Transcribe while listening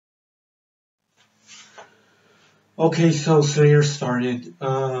Okay, so Slayer started.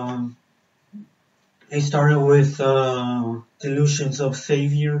 They started with Delusions of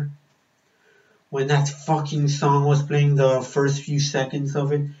Savior. When that fucking song was playing, the first few seconds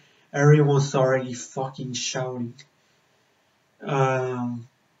of it, everyone's already fucking shouting. Um,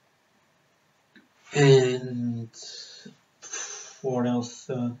 and what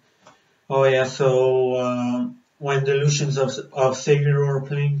else? Oh yeah, so when Delusions of Savior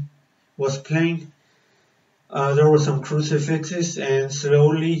was playing, there were some crucifixes, and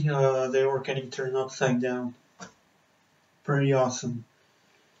slowly they were getting turned upside down. Pretty awesome.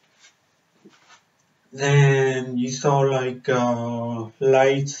 Then you saw like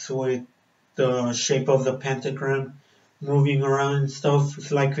lights with the shape of the pentagram moving around and stuff.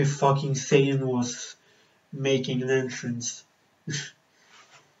 It's like if fucking Satan was making an entrance.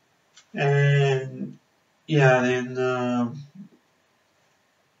 And yeah, then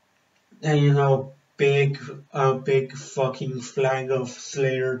you know, big fucking flag of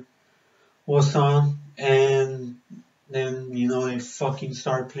Slayer was on, and then you know they fucking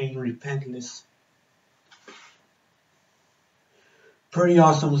start playing Repentless. Pretty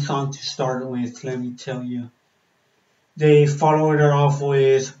awesome song to start with, let me tell you. They followed it off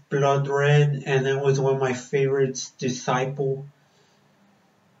with Blood Red, and it was one of my favorites, Disciple.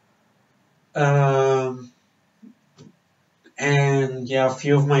 And yeah, a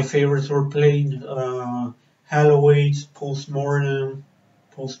few of my favorites were played. Halloween's Postmortem,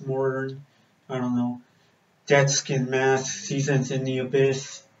 I don't know. Dead Skin Mask, Seasons in the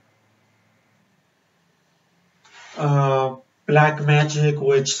Abyss. Black Magic,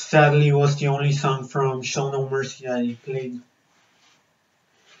 which sadly was the only song from Show No Mercy that he played.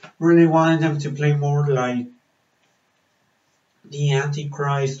 Really wanted them to play more like The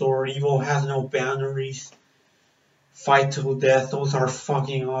Antichrist or Evil Has No Boundaries, Fight to Death. Those are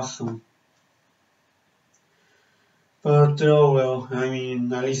fucking awesome. But oh well, I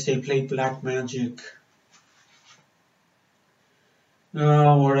mean, at least they played Black Magic.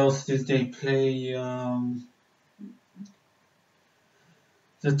 What else did they play?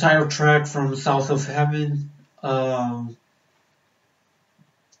 The title track from South of Heaven. And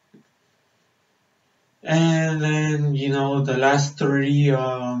then, you know, the last three,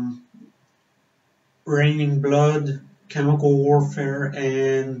 Raining Blood, Chemical Warfare,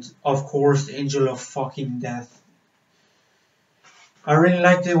 and of course, Angel of fucking Death. I really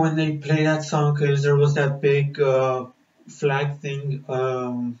liked it when they played that song because there was that big flag thing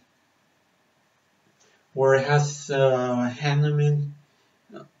where it has Hanneman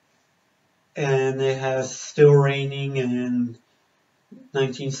and it has Still Raining and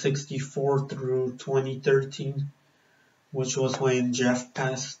 1964 through 2013, which was when Jeff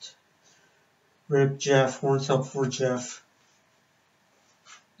passed. Rip Jeff, horns up for Jeff.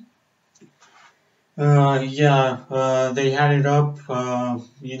 They had it up,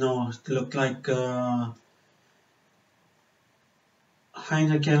 you know, it looked like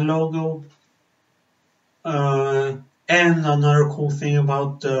Heineken logo. And another cool thing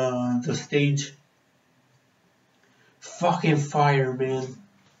about the stage, fucking fire, man.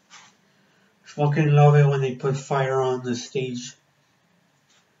 Fucking love it when they put fire on the stage.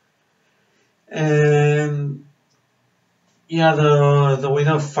 And yeah, the way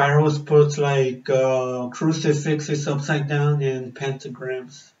the fire was put, like crucifixes upside down and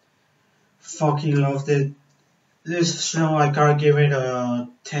pentagrams. Fucking loved it. This show, I gotta give it a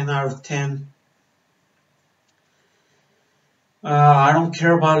 10 out of 10. I don't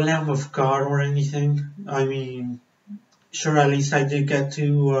care about Lamb of God or anything. I mean, sure, at least I did get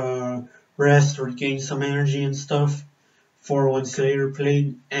to rest or gain some energy and stuff for when Slayer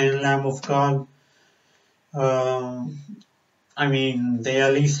played, and Lamb of God. I mean, they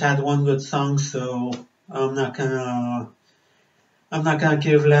at least had one good song, so I'm not gonna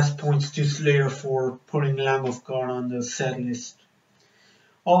give less points to Slayer for putting Lamb of God on the set list.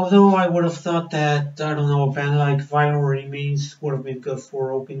 Although I would have thought that, I don't know, a band like Vital Remains would have been good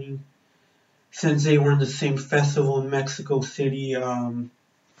for opening. Since they were in the same festival in Mexico City, I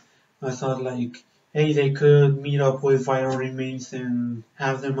thought like, hey, they could meet up with Vital Remains and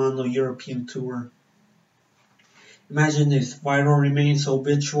have them on the European tour. Imagine this, Vital Remains,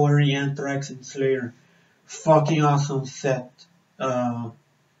 Obituary, Anthrax, and Slayer. Fucking awesome set. Lineup.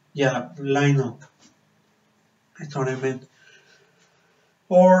 That's what I meant.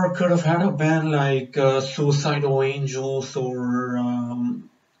 Or could have had a band like Suicidal Angels or, I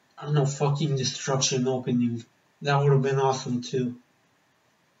don't know, fucking Destruction opening. That would have been awesome too.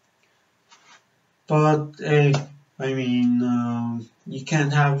 But hey, I mean, you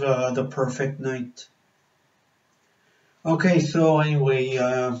can't have the perfect night. Okay, so anyway,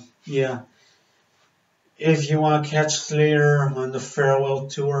 yeah. if you want to catch Slayer on the farewell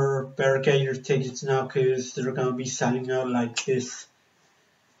tour, better get your tickets now because they're going to be selling out like this.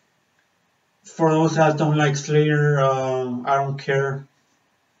 For those that don't like Slayer, I don't care.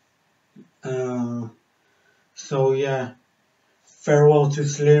 So yeah, farewell to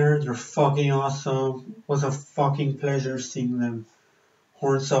Slayer. They're fucking awesome. It was a fucking pleasure seeing them.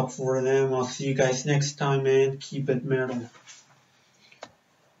 Horns up for them. I'll see you guys next time, man. Keep it metal.